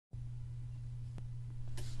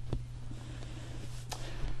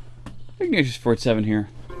Ignatius 47 here.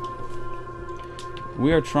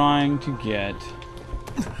 We are trying to get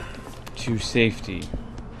to safety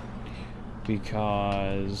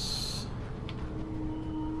because,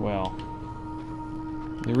 well,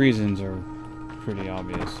 the reasons are pretty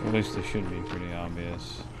obvious. Or at least they should be pretty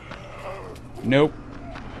obvious. Nope.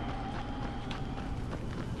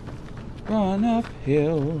 Run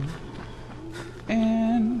uphill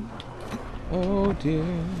and oh dear.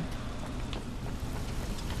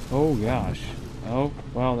 Oh gosh. Oh,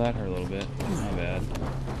 well, that hurt a little bit. My bad.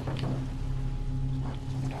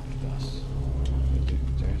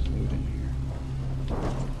 There's loot in here.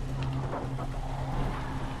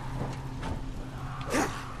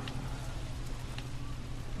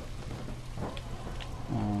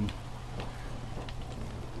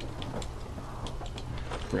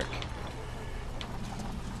 Frick.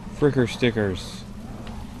 Fricker stickers.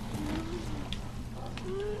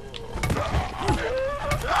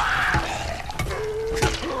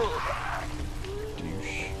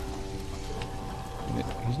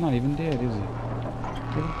 He's not even dead, is he?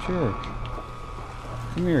 What a jerk.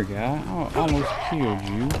 Come here, guy. I almost killed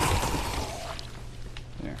you.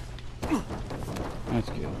 There. That's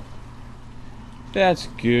good. That's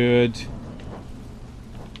good.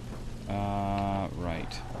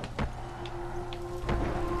 Right.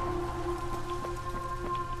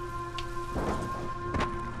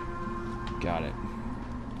 Got it.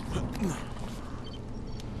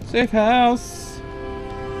 Safe house!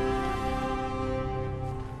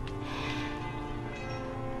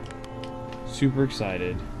 Super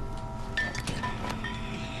excited.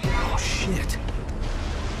 Oh shit.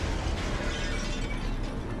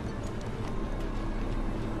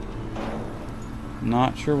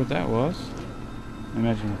 Not sure what that was. I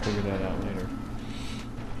imagine we'll figure that out later.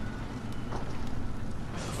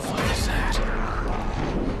 What is that?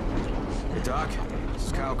 Hey Doc, this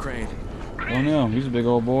is Kyle Crane. Oh no, he's a big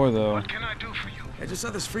old boy though. What can I do for you? I just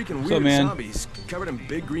saw this freaking What's weird up, man? zombies covered in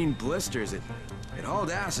big green blisters. It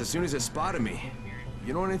hauled ass as soon as it spotted me.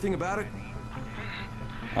 You know anything about it?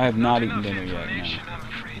 I have not enough eaten dinner yet, information, I'm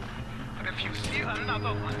afraid. But if you see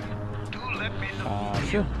another one, do let me know. no.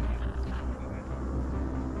 Sure.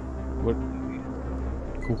 What?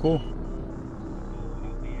 Cool.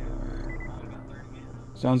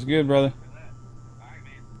 Sounds good, brother.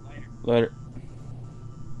 Later.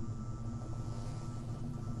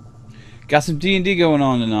 Got some D&D going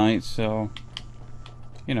on tonight, so,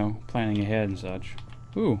 you know, planning ahead and such.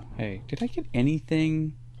 Ooh, hey, did I get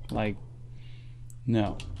anything, like,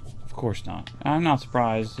 no, of course not. I'm not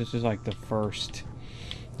surprised. This is like the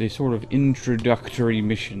sort of introductory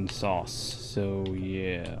mission sauce, so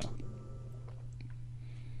yeah.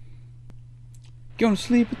 Gonna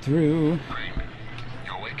sleep it through. Crane,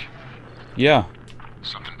 you awake? Yeah.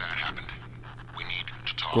 Something bad happened. We need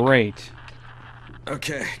to talk. Great.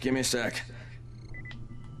 Okay, give me a sec.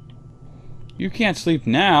 You can't sleep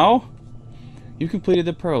now. You completed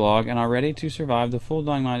the prologue and are ready to survive the full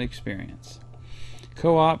Dying Light experience.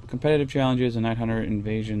 Co-op, competitive challenges, and Night Hunter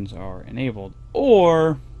invasions are enabled.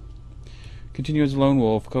 Or continue as a lone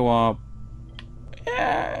wolf, co-op.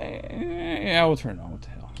 Yeah, we'll turn it on. What the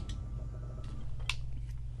hell?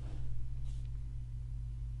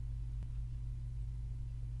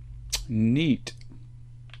 Neat.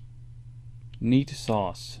 Neat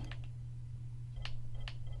sauce.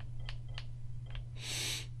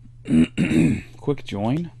 Quick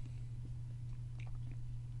join.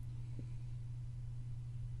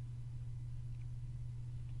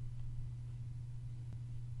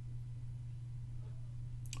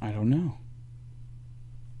 I don't know.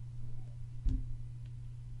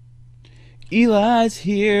 Eli's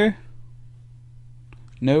here.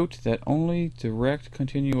 Note that only direct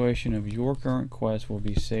continuation of your current quest will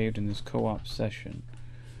be saved in this co-op session.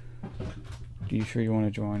 Do you sure you want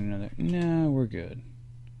to join another? No, we're good.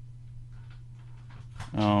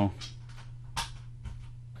 Oh.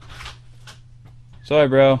 Sorry,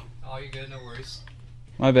 bro. Oh, you're good, no worries.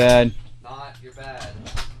 My bad. Not your bad.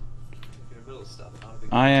 You're in the middle of stuff, not a big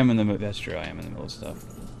I am in the middle. That's true. I am in the middle of stuff.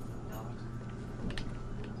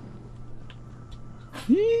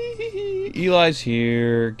 Eli's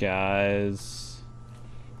here, guys.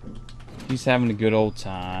 He's having a good old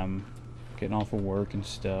time. Getting off of work and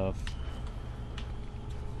stuff.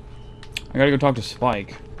 I gotta go talk to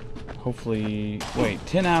Spike. Hopefully... Wait,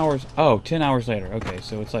 10 hours... Oh, 10 hours later. Okay,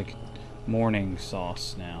 so it's like morning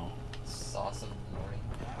sauce now. sauce of the morning.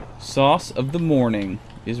 Sauce of the morning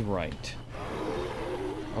is right.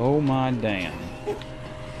 Oh my damn.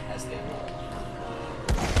 As they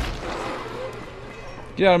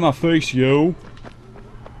Get out of my face, yo.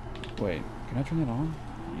 Wait, can I turn that on?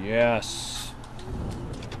 Yes.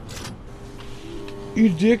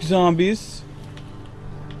 Eat dick, zombies.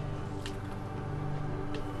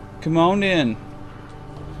 Come on in.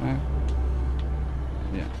 Alright.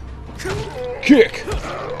 Yeah. Kick!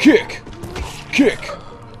 Kick! Kick!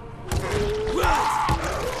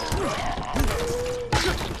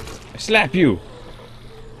 I slap you!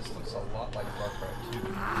 This looks a lot like Far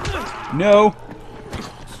Cry 2. No!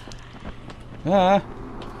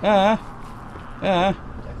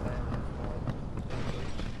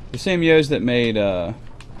 The same yos that made Dead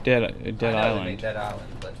I know they Island. made Dead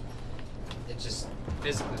Island, but it just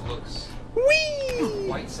physically looks Whee!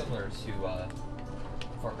 quite similar to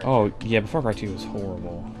Far Cry 2. Oh, yeah, but Far Cry 2 is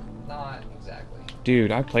horrible. Not exactly.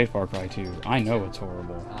 Dude, I played Far Cry 2. I know it's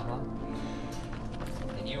horrible. Uh-huh.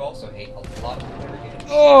 And you also hate a lot of the other games.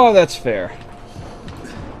 Oh, that's fair.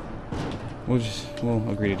 We'll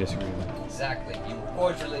agree to disagree then. Exactly. You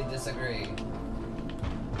cordially disagree.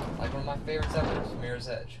 Like one of my favorites ever is Mirror's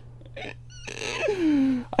Edge.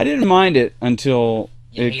 I didn't mind it until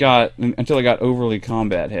You it got overly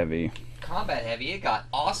combat heavy. Combat heavy, it got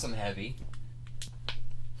awesome heavy.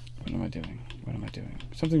 What am I doing? What am I doing?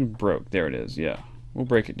 Something broke. There it is. Yeah. We'll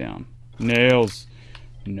break it down. Nails.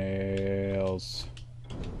 Nails.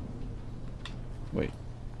 Wait.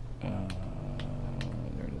 There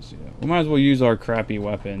it is. Yeah. We might as well use our crappy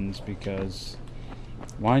weapons because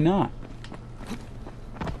why not?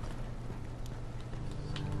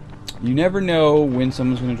 You never know when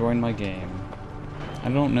someone's going to join my game. I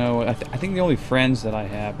don't know. I think the only friends that I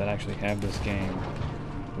have that actually have this game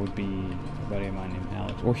would be a buddy of mine named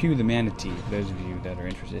Alex. Or Hugh the Manatee, for those of you that are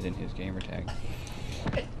interested in his gamer tag.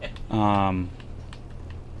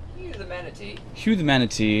 You the manatee. Hugh the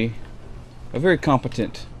Manatee, a very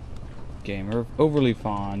competent gamer, overly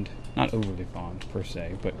fond, not overly fond per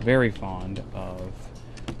se, but very fond of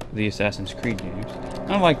the Assassin's Creed games.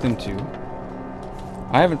 I like them too.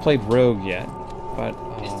 I haven't played Rogue yet, but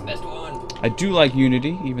It's the best one. I do like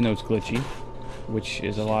Unity, even though it's glitchy, which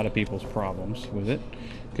is a lot of people's problems with it,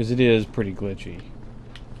 because it is pretty glitchy.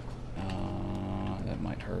 That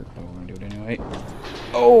might hurt, but we're gonna do it anyway.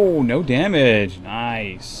 Oh, no damage.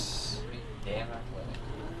 Nice. Damn athletic.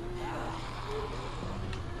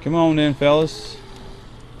 Come on then, fellas.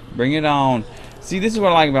 Bring it on. See, this is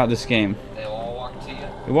what I like about this game. They all walk to you.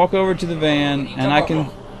 You walk over to the van, and I can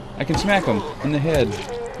smack them in the head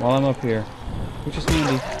while I'm up here, which is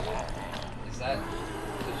handy. Is that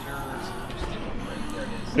because yours will break? There it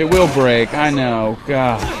is. But it will break. I know.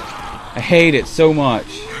 God, I hate it so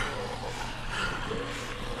much.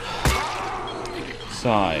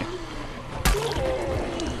 Sigh.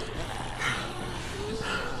 Just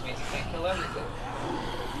means you can't kill everything.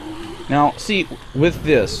 Now, see, with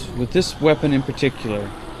this weapon in particular,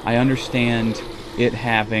 I understand it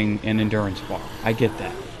having an endurance bar. I get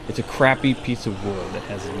that. It's a crappy piece of wood that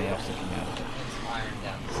has a nail sticking out of it. It's iron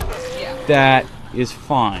down the sides. Yeah. That is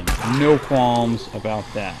fine. No qualms about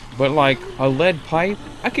that. But like a lead pipe,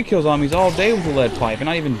 I could kill zombies all day with a lead pipe and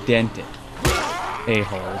not even dent it.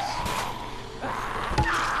 A-holes.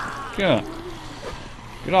 Good.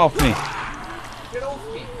 Get off me. Get off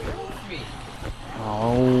me. Get off me.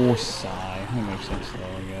 Oh, sigh. That makes sense though,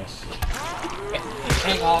 I guess.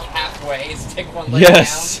 Hang off halfway. Stick one leg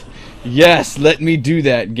Yes! Yes, let me do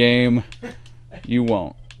that, game. You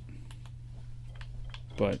won't.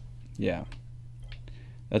 But, yeah.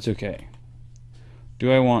 That's okay.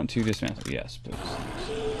 Do I want to dismantle? Yes, please.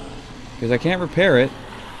 Because I can't repair it,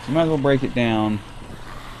 so I might as well break it down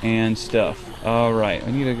and stuff. Alright,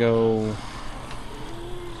 I need to go...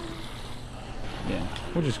 Yeah,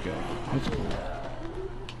 we'll just go. That's cool.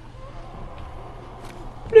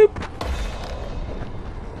 Bloop!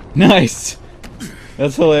 Nice!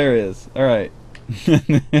 That's hilarious. Alright.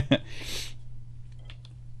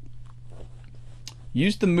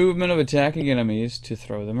 Use the movement of attacking enemies to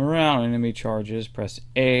throw them around. Enemy charges. Press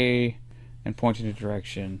A and point in a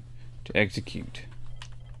direction to execute.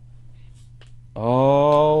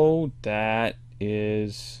 Oh, that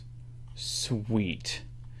is sweet.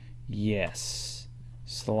 Yes.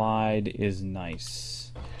 Slide is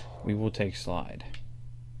nice. We will take slide.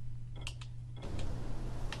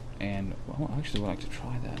 And well, I actually would like to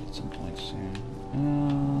try that at some point soon.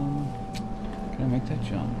 Can I make that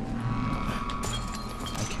jump?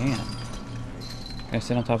 I can. Can I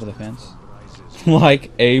sit on top of the fence?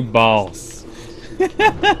 Like a boss. Keep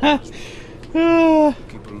a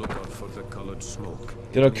lookout for the colored smoke.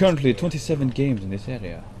 There are currently 27 games in this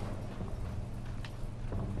area.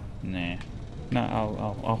 Nah. Nah,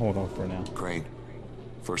 I'll hold off for now. Crane,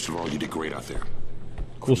 first of all, you did great out there.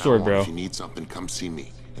 Cool From story, now on, bro. If you need something, come see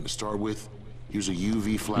me. And to start with, use a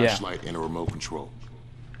UV flashlight and a remote control.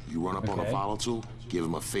 You run up on a Okay. volatile, give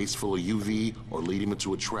him a face full of UV, or lead him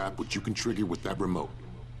into a trap which you can trigger with that remote.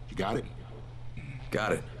 You got it?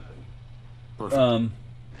 Got it. Perfect.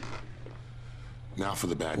 Now for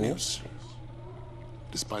the bad news.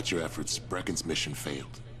 Despite your efforts, Brecken's mission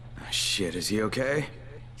failed. Ah, shit, is he okay?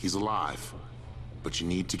 He's alive, but you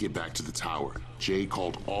need to get back to the tower. Jay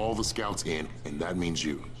called all the scouts in, and that means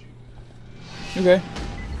you. Okay.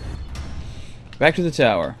 Back to the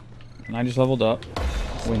tower. And I just leveled up.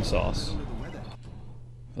 Wind sauce.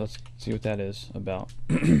 Let's see what that is about.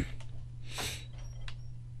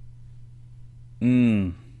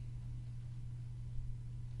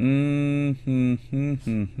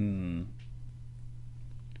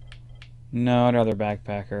 No, I'd rather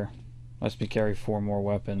backpacker. Lets me carry 4 more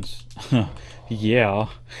weapons. Yeah.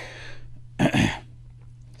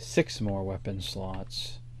 6 more weapon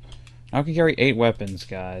slots. I can carry 8 weapons,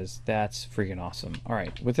 guys. That's freaking awesome.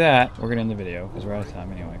 Alright, with that, we're going to end the video, because we're out of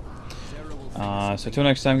time anyway. So till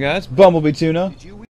next time, guys, Bumblebee Tuna.